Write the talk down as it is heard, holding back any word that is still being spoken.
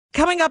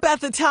Coming up at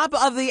the top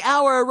of the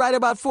hour, right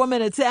about 4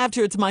 minutes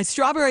after, it's my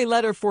strawberry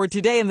letter for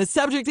today. And the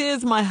subject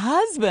is my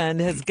husband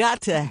has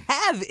got to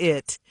have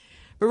it.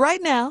 But right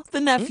now,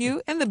 the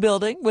nephew in the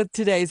building with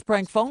today's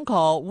prank phone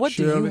call. What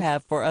do you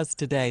have for us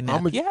today,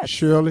 Neff? Yes.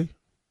 Shirley?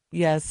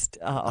 Yes.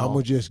 I'm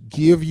going to just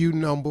give you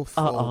number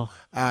 4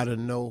 out of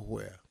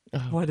nowhere.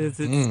 What is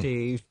it,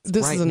 Steve?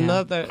 This right is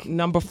another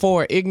number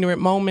 4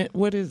 ignorant moment.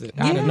 What is it?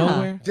 Out of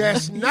nowhere?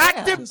 That's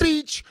not the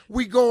beach.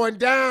 We going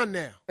down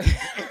now.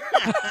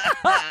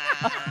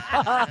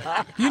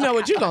 You know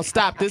what? You're going to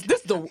stop this.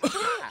 This is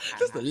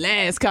the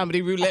last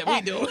comedy roulette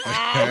we do.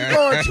 We're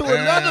going to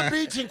another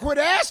beach and quit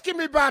asking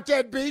me about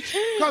that beach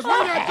because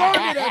we're not going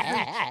to that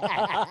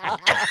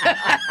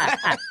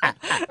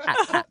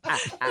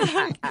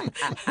beach.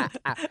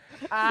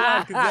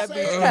 Yeah, because that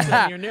beach gets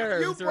on your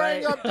nerves, You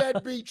bring up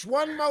that beach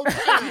one more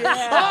time.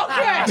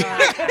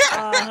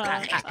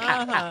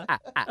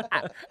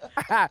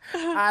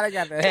 I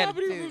got the head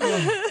too.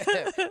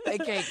 They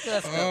can't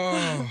cuss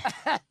them.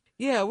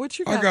 Yeah, what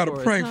you got I got a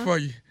prank for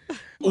you.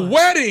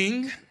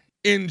 Wedding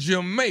in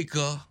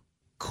Jamaica,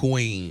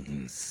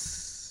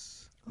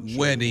 Queens.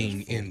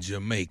 Wedding in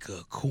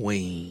Jamaica,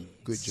 Queens.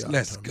 Good job.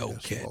 Let's go,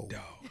 cat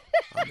dog.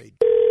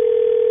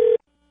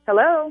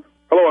 Hello?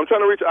 Hello, I'm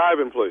trying to reach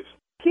Ivan, please.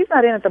 He's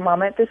not in at the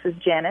moment. This is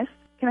Janice.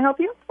 Can I help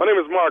you? My name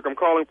is Mark. I'm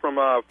calling from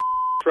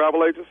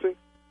travel agency.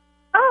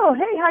 Oh,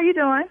 hey, how you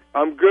doing?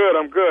 I'm good.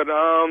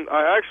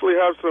 I actually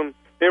have some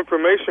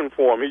information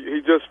for him. He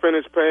just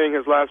finished paying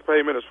his last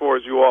payment as far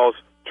as you all's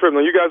trip.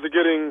 Now, you guys are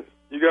getting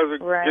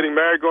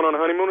married, going on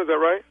a honeymoon. Is that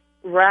right?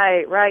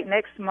 Right.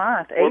 Next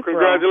month, Well, April.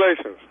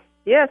 congratulations.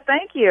 Yes,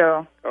 thank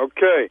you.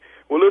 Okay.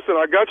 Well, listen,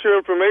 I got your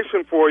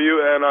information for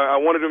you, and I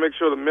wanted to make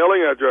sure the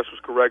mailing address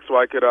was correct so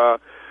I could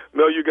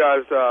mail you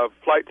guys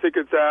flight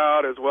tickets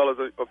out as well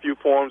as a few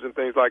forms and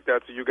things like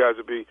that, so you guys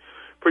would be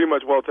pretty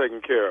much well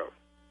taken care of.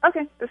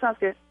 Okay, that sounds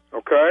good.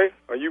 Okay.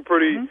 Are you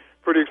pretty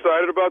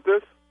excited about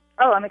this?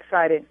 Oh, I'm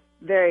excited.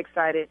 Very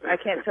excited. I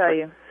can't tell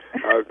you.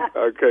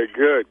 Okay,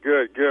 good.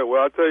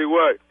 Well, I'll tell you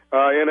what.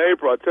 In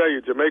April, I'll tell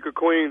you, Jamaica,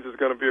 Queens is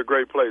going to be a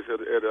great place.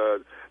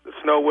 The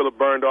snow will have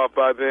burned off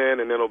by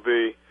then, and it'll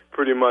be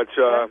pretty much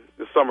the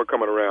summer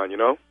coming around, you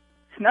know?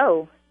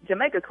 Snow?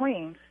 Jamaica,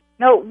 Queens?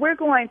 No, we're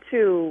going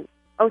to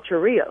Ocho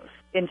Rios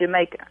in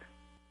Jamaica.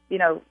 You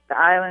know, the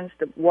islands,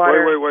 the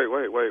water.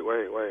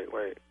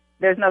 Wait.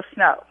 There's no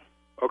snow.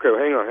 Okay, well,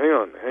 hang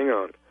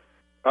on.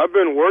 I've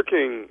been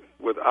working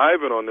with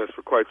Ivan on this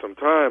for quite some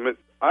time, and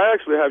I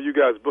actually have you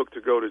guys booked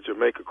to go to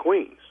Jamaica,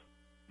 Queens.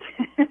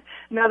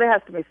 No, there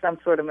has to be some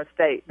sort of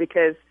mistake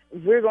because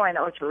we're going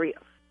to Ocho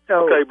Rios.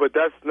 So, okay, but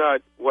that's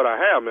not what I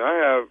have. I mean,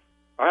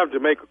 I have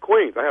Jamaica,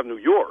 Queens. I have New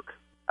York.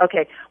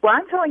 Okay. Well,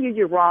 I'm telling you,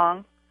 you're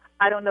wrong.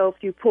 I don't know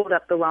if you pulled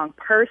up the wrong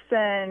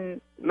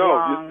person.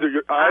 No,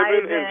 you're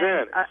Ivan and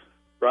Janice,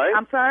 right?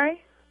 I'm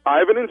sorry?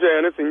 Ivan and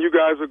Janice, and you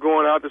guys are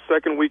going out the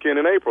second weekend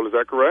in April. Is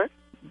that correct?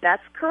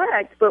 That's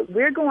correct, but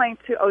we're going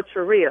to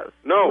Ocho Rios.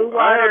 No,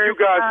 I have you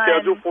guys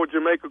scheduled for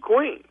Jamaica,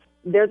 Queens.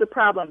 There's a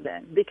problem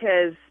then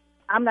because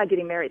I'm not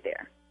getting married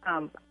there.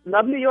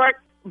 Love New York,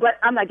 but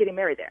I'm not getting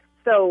married there.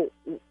 So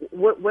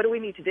what do we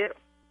need to do?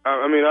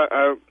 I mean,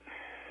 I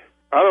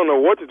don't know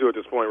what to do at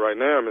this point right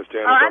now, Miss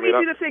Janice. I need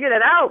you to figure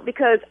that out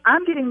because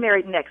I'm getting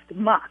married next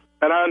month.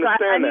 And I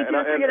understand that.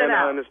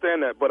 I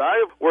understand that. But I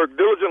have worked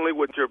diligently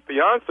with your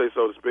fiance,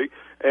 so to speak,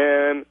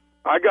 and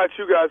I got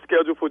you guys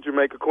scheduled for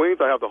Jamaica,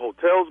 Queens. I have the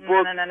hotels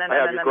booked. No. I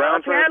have your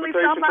ground Apparently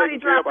transportation somebody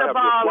taken care of. dropped the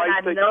ball, and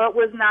I know it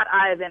was not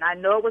Ivan. I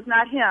know it was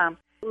not him.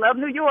 Love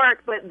New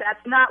York, but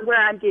that's not where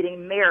I'm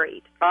getting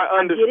married. I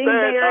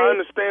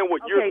understand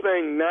what you're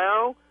saying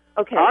now.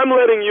 Okay. I'm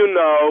letting you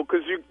know,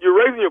 because you're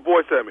raising your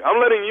voice at me.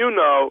 I'm letting you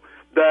know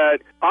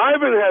that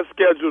Ivan has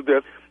scheduled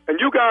this,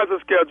 and you guys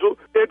are scheduled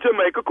in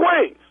Jamaica,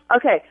 Queens.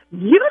 Okay.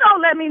 You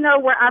don't let me know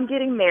where I'm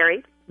getting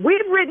married.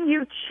 We've written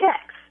you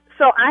checks,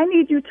 so I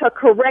need you to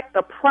correct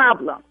the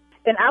problem.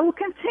 And I will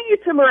continue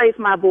to raise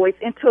my voice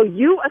until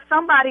you or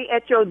somebody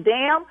at your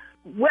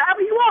wherever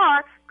you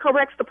are,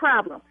 corrects the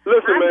problem.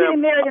 Listen, I'm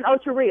getting married in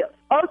Ocho Rios.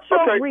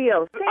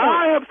 Rios.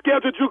 I have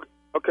scheduled you.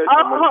 Okay.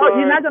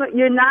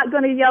 You're not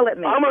gonna yell at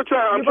me. I'm gonna try.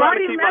 I'm trying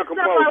to keep my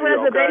composure. You've already messed up my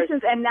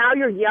reservations, and now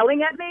you're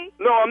yelling at me.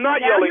 No, I'm not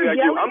yelling at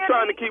you. I'm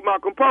trying to keep my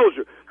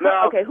composure.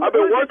 Now, okay, I've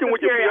been working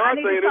with your fiance,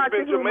 and it's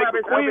been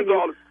Jamaica, Queens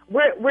all.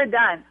 We're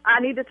done.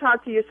 I need to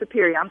talk to your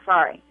superior. I'm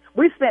sorry.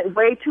 We spent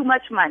way too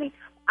much money.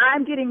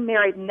 I'm getting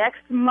married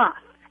next month,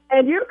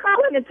 and you're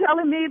calling and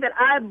telling me that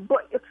I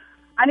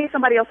need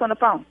somebody else on the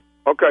phone.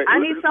 Okay. I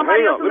need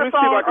somebody else on the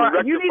phone.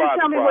 You need to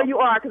tell me where you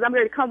are because I'm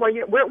ready to come. Where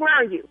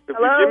are you? If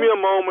Hello? you give me a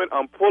moment,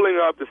 I'm pulling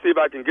up to see if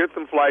I can get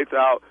some flights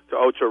out to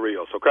Ocho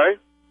Rios, okay?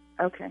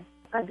 Okay.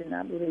 I did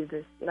not believe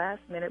this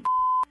last minute.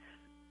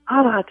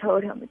 Oh, I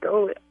told him to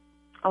go with.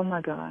 Oh,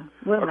 my God.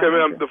 Okay,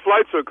 ma'am, the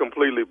flights are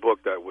completely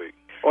booked that week.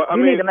 Well,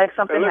 you need to make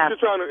something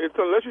happen.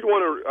 Unless you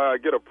want to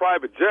get a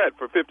private jet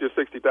for $50,000 or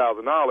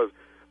 $60,000,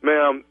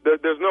 ma'am,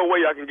 there's no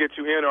way I can get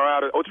you in or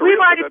out of Ocho Rios.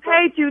 We've already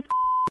paid you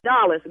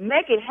 $.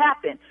 Make it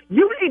happen.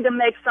 You need to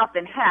make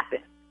something happen,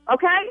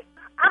 okay?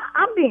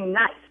 I'm being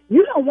nice.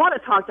 You don't want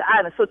to talk to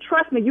either. So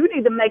trust me, you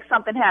need to make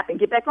something happen.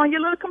 Get back on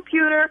your little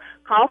computer,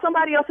 call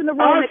somebody else in the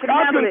room that can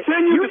handle it.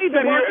 Continue You to need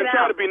sit to work here and it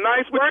try out. to be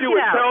nice with Work you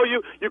it and out. tell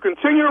you. You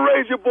continue to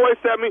raise your voice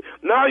at me.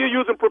 Now you're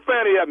using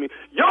profanity at me.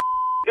 Your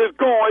is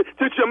going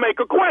to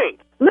Jamaica, Queens.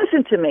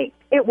 Listen to me.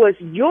 It was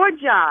your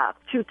job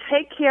to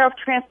take care of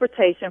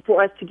transportation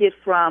for us to get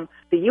from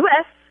the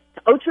U.S.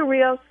 to Ocho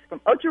Rios, from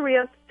Ocho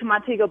Rios to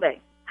Montego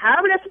Bay.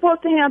 However that's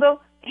supposed to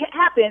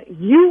happen,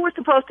 you were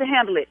supposed to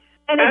handle it.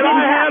 And I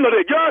handled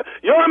it.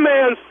 Your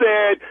man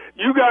said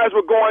you guys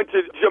were going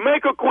to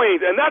Jamaica,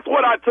 Queens, and that's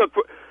what I took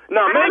for.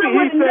 Now, maybe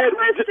he never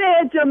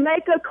said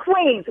Jamaica,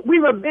 Queens. We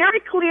were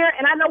very clear,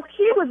 and I know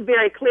he was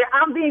very clear.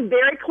 I'm being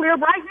very clear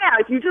right now.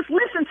 If you just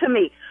listen to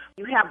me,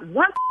 you have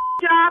one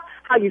job.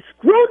 How you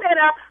screwed that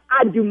up,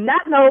 I do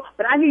not know,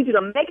 but I need you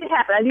to make it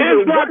happen.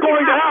 It's not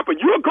going to happen.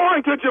 You're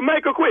going to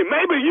Jamaica, Queen.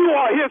 Maybe you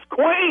are his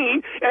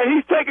queen, and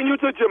he's taking you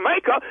to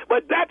Jamaica,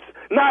 but that's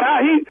not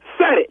how he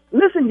said it.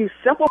 Listen, you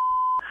simple.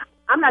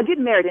 I'm not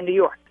getting married in New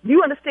York. Do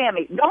you understand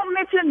me? Don't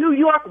mention New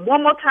York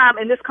one more time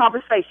in this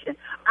conversation.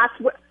 I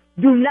swear.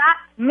 Do not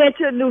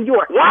mention New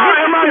York. Why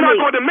am I not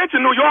going to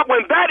mention New York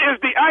when that is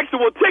the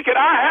actual ticket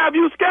I have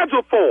you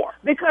scheduled for?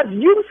 Because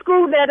you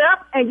screwed that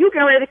up and you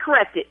can ready to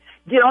correct it.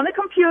 Get on the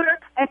computer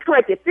and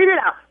correct it. Figure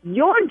it out.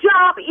 Your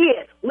job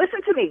is,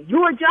 listen to me,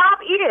 your job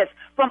is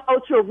from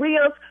Ocho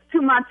Rios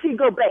to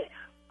Montego Bay.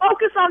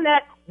 Focus on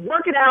that,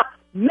 work it out,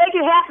 make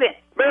it happen.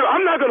 Baby,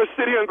 I'm not going to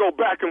sit here and go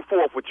back and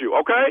forth with you,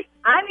 okay?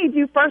 I need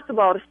you, first of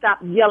all, to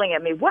stop yelling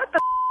at me. What the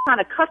kind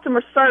of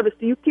customer service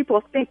do you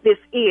people think this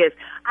is?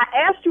 I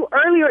asked you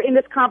earlier in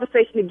this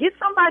conversation to get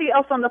somebody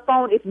else on the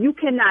phone if you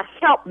cannot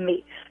help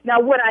me. Now,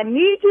 what I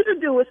need you to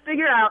do is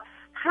figure out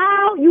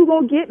how you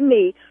going to get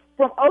me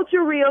from Ocho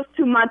Rios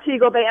to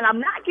Montego Bay, and I'm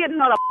not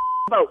getting on a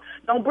boat.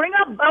 Don't bring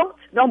up boats.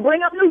 Don't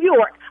bring up New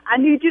York. I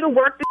need you to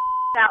work this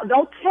out.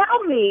 Don't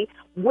tell me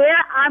where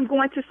I'm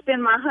going to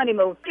spend my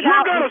honeymoon.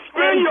 You're going to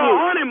spend your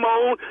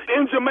honeymoon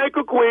in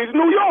Jamaica, Queens,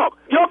 New York.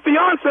 Your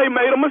fiance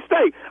made a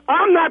mistake.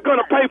 I'm not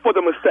going to pay for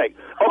the mistake,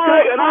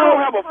 okay? And I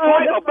don't have a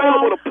flight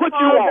available to put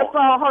you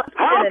on.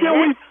 How can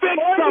we fix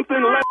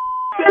something like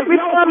there's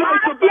no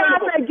flights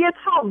available? Fiance gets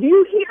home. Do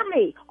you hear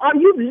me? Are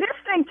you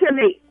listening to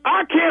me?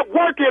 I can't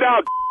work it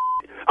out.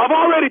 I've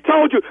already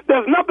told you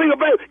there's nothing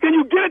available. Can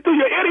you get it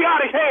through your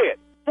idiotic head?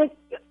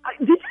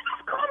 Did you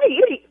just call me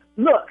idiot?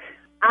 Look,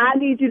 I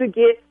need you to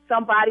get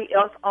somebody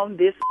else on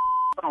this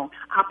phone.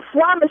 I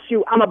promise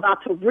you I'm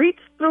about to reach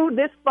through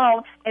this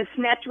phone and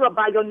snatch you up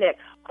by your neck.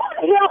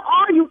 Who the hell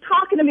are you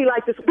talking to me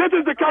like this? This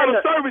is the kind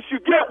of service you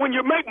get when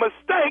you make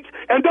mistakes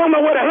and don't know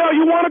where the hell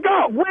you want to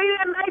go. We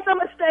didn't make a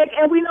mistake,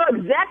 and we know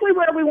exactly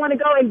where we want to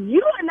go, and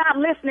you are not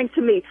listening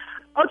to me.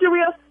 Ocho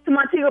Rios to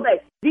Montego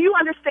Bay. Do you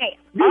understand?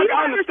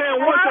 I understand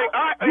one thing.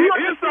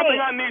 Here's something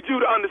I need you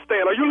to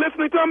understand. Are you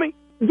listening to me?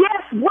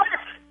 Yes, what?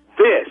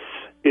 This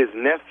is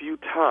Nephew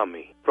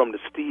Tommy from the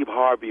Steve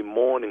Harvey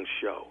Morning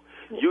Show.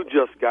 You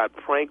just got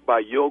pranked by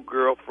your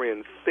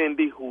girlfriend,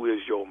 Cindy, who is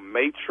your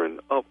matron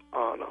of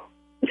honor.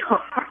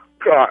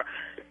 God,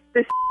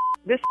 this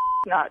is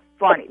not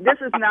funny. This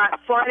is not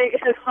funny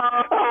at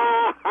all.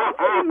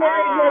 I'm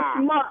married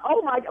next month.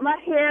 Oh my God, my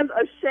hands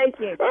are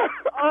shaking.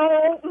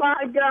 Oh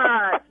my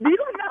God. Do you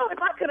know if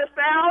I could have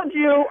found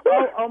you?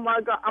 Oh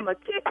my God, I'm gonna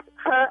kick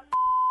her.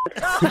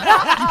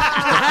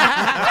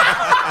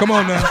 Come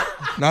on now.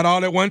 Not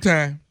all at one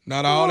time.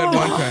 Not all at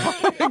one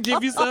time.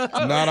 Give you some.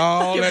 Not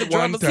all at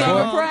one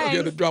time.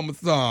 Get a drummer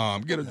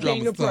some. Get a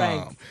drummer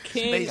some.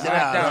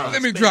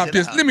 Let me drop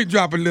this. Let me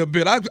drop a little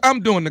bit. I'm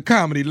doing the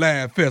Comedy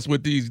Laugh Fest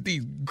with these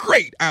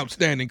great,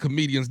 outstanding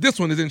comedians. This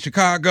one is in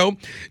Chicago,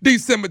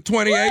 December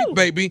 28th,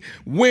 baby.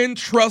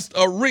 Wintrust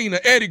Arena.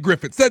 Eddie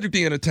Griffith, Cedric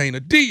the Entertainer,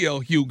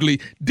 D.L.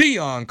 Hughley,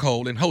 Dion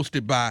Cole, and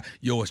hosted by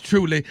yours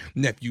truly,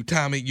 Nephew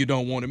Tommy. You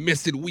don't want to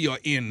miss it. We are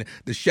in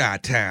the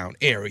Chi-Town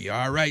area,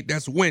 all right?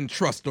 That's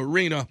Wintrust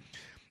Arena.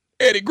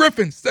 Eddie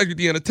Griffin, Cedric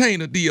the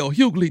Entertainer, D.L.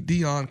 Hughley,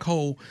 Dion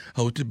Cole,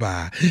 hosted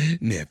by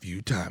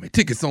Nephew Tommy.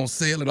 Tickets on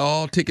sale at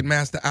all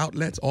Ticketmaster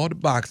outlets or the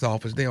box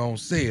office. They're on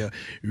sale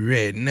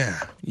right now.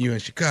 You in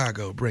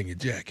Chicago, bring your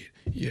jacket.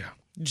 Yeah.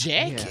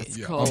 Jacket? Yeah,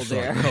 it's cold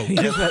there. Coat.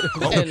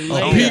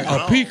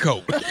 A pea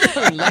coat.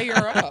 Layer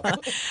up.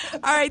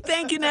 All right,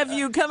 thank you,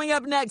 nephew. Coming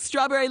up next,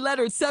 Strawberry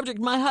Letter. Subject,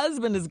 my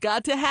husband has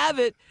got to have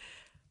it.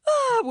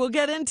 We'll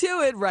get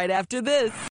into it right after this.